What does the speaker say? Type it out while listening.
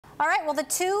All right, well, the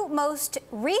two most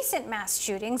recent mass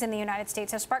shootings in the United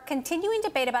States have sparked continuing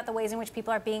debate about the ways in which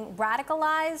people are being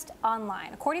radicalized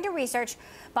online. According to research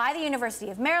by the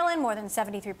University of Maryland, more than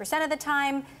 73% of the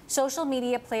time, social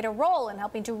media played a role in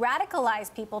helping to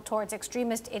radicalize people towards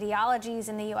extremist ideologies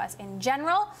in the U.S. in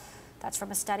general. That's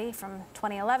from a study from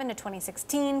 2011 to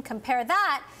 2016. Compare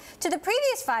that to the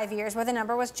previous 5 years, where the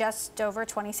number was just over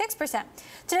 26%.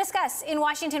 To discuss, in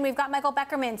Washington, we've got Michael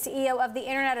Beckerman, CEO of the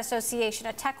Internet Association,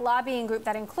 a tech lobbying group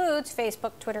that includes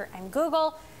Facebook, Twitter, and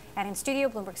Google. And in studio,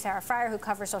 Bloomberg Sarah Fryer, who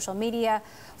covers social media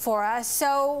for us.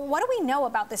 So what do we know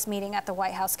about this meeting at the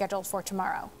White House scheduled for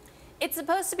tomorrow? It's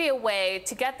supposed to be a way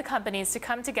to get the companies to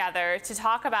come together to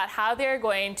talk about how they're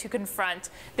going to confront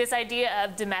this idea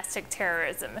of domestic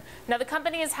terrorism. Now, the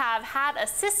companies have had a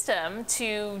system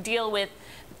to deal with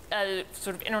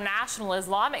sort of international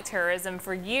Islamic terrorism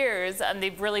for years, and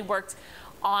they've really worked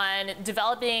on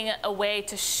developing a way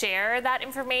to share that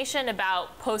information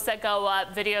about posts that go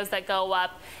up, videos that go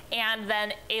up, and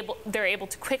then they're able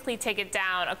to quickly take it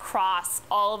down across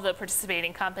all of the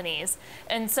participating companies.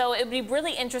 And so it would be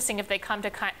really interesting if they come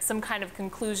to some kind of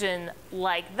conclusion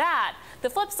like that. The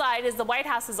flip side is the White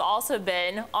House has also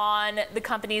been on the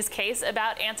company's case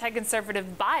about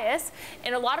anti-conservative bias,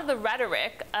 and a lot of the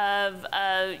rhetoric of,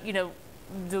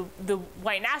 the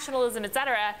white nationalism, et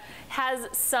cetera, has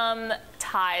some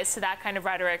ties to that kind of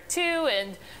rhetoric too,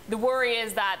 and the worry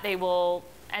is that they will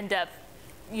end up,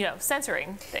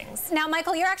 censoring things. Now,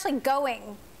 Michael, you're actually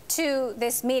going to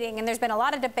this meeting, and there's been a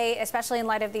lot of debate, especially in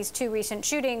light of these two recent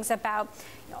shootings, about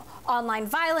online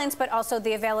violence, but also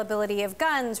the availability of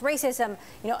guns, racism,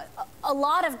 a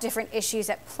lot of different issues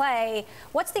at play.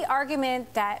 What's the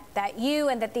argument that you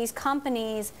and that these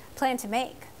companies plan to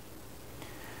make?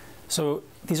 So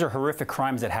these are horrific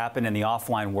crimes that happen in the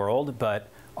offline world, but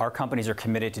our companies are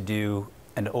committed to do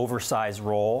an oversized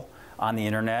role on the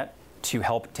internet to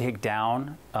help take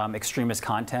down extremist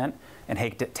content and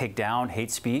take down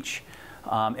hate speech,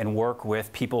 and work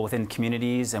with people within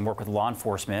communities and work with law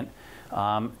enforcement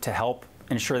to help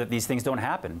ensure that these things don't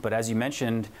happen. But as you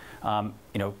mentioned,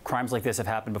 crimes like this have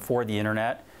happened before the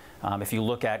internet. If you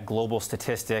look at global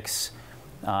statistics,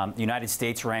 the United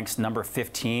States ranks number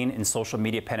 15 in social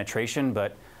media penetration,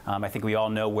 but I think we all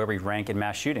know where we rank in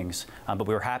mass shootings. But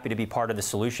we're happy to be part of the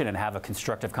solution and have a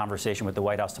constructive conversation with the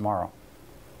White House tomorrow.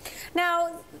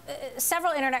 Now,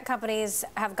 several internet companies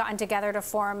have gotten together to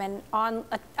form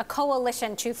a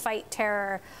coalition to fight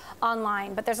terror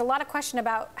online, but there's a lot of question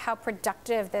about how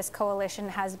productive this coalition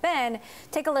has been.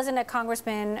 Take a listen to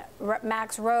Congressman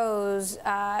Max Rose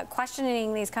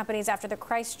questioning these companies after the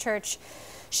Christchurch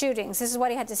shootings. This is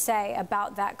what he had to say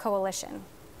about that coalition.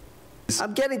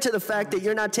 I'm getting to the fact that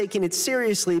you're not taking it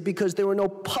seriously because there's no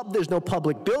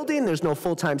public building, there's no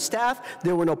full-time staff,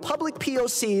 there were no public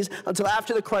POCs until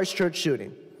after the Christchurch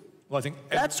shooting. Well, I think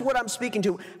that's what I'm speaking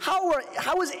to.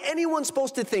 How is anyone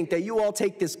supposed to think that you all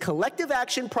take this collective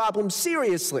action problem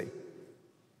seriously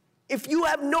if you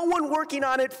have no one working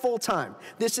on it full-time?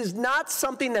 This is not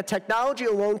something that technology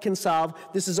alone can solve.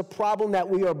 This is a problem that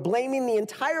we are blaming the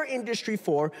entire industry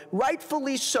for,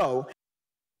 rightfully so.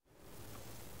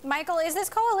 Michael, is this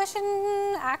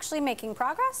coalition actually making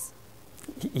progress?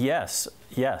 Yes,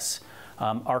 yes.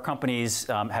 Our companies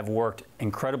have worked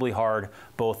incredibly hard,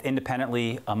 both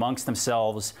independently amongst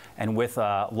themselves and with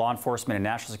law enforcement and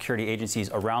national security agencies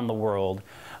around the world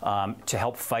to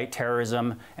help fight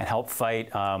terrorism and help fight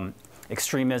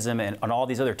extremism and all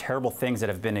these other terrible things that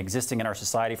have been existing in our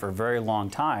society for a very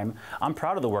long time. I'm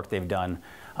proud of the work they've done.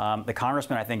 The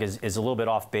congressman, I think, is a little bit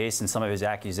off base in some of his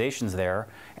accusations there.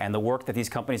 And the work that these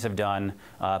companies have done,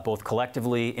 both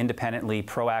collectively, independently,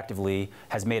 proactively,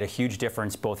 has made a huge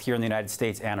difference both here in the United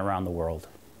States and around the world.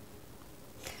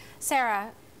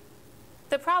 Sarah.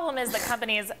 The problem is that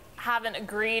companies haven't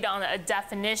agreed on a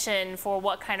definition for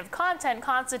what kind of content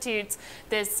constitutes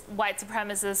this white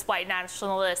supremacist, white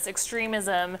nationalist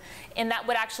extremism, and that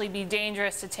would actually be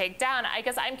dangerous to take down. I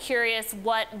guess I'm curious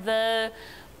what the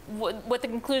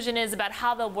conclusion is about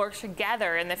how they'll work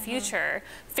together in the future.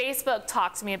 Facebook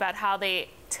talked to me about how they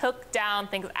took down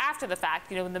things after the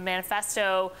fact. When the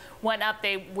manifesto went up,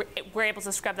 they were able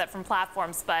to scrub that from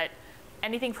platforms, but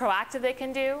anything proactive they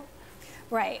can do?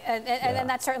 Right, and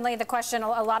that's certainly the question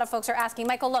a lot of folks are asking.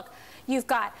 Michael, look, you've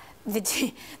got the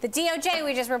DOJ,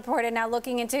 we just reported, now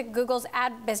looking into Google's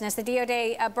ad business. The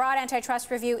DOJ, a broad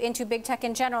antitrust review into big tech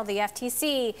in general. The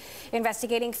FTC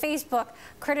investigating Facebook.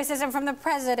 Criticism from the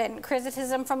president.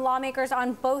 Criticism from lawmakers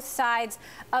on both sides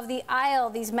of the aisle.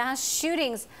 These mass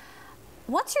shootings.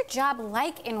 What's your job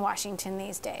like in Washington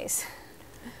these days?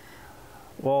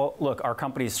 Well, look, our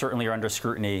companies certainly are under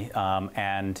scrutiny,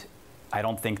 and I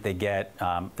don't think they get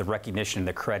the recognition,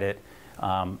 the credit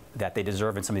that they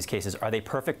deserve in some of these cases. Are they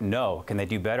perfect? No. Can they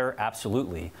do better?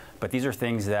 Absolutely. But these are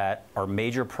things that are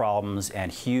major problems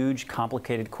and huge,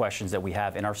 complicated questions that we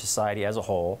have in our society as a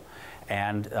whole.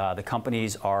 And the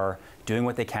companies are doing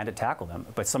what they can to tackle them.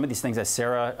 But some of these things, as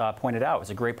Sarah pointed out, is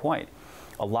a great point.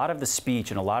 A lot of the speech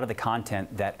and a lot of the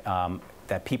content that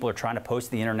that people are trying to post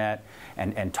to the internet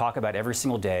and talk about every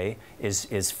single day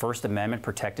is First Amendment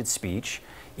protected speech.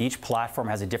 Each platform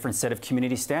has a different set of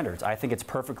community standards. I think it's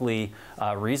perfectly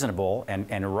reasonable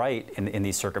and right in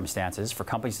these circumstances for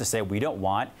companies to say we don't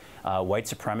want white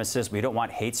supremacists, we don't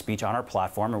want hate speech on our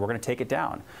platform, and we're going to take it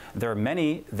down. There are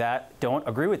many that don't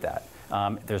agree with that.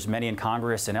 There's many in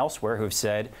Congress and elsewhere who have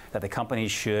said that the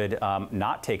companies should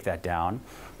not take that down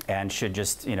and should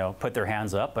just, put their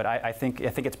hands up. But I think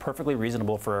it's perfectly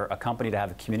reasonable for a company to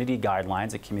have community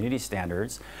guidelines and community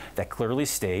standards that clearly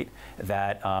state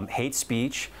that hate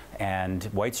speech and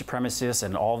white supremacists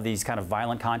and all of these kind of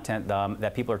violent content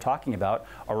that people are talking about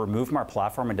are removed from our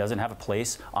platform and doesn't have a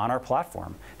place on our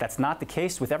platform. That's not the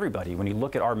case with everybody. When you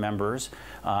look at our members,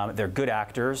 they're good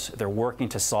actors. They're working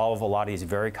to solve a lot of these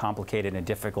very complicated and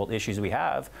difficult issues we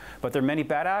have. But there are many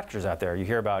bad actors out there. You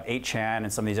hear about 8chan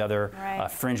and some of these other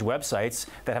fringe websites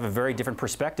that have a very different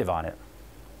perspective on it.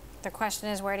 The question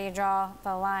is, where do you draw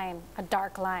the line? A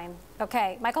dark line.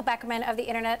 Okay, Michael Beckerman of the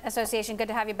Internet Association, good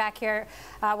to have you back here.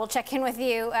 We'll check in with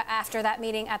you after that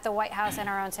meeting at the White House and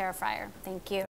our own Sarah Frier. Thank you.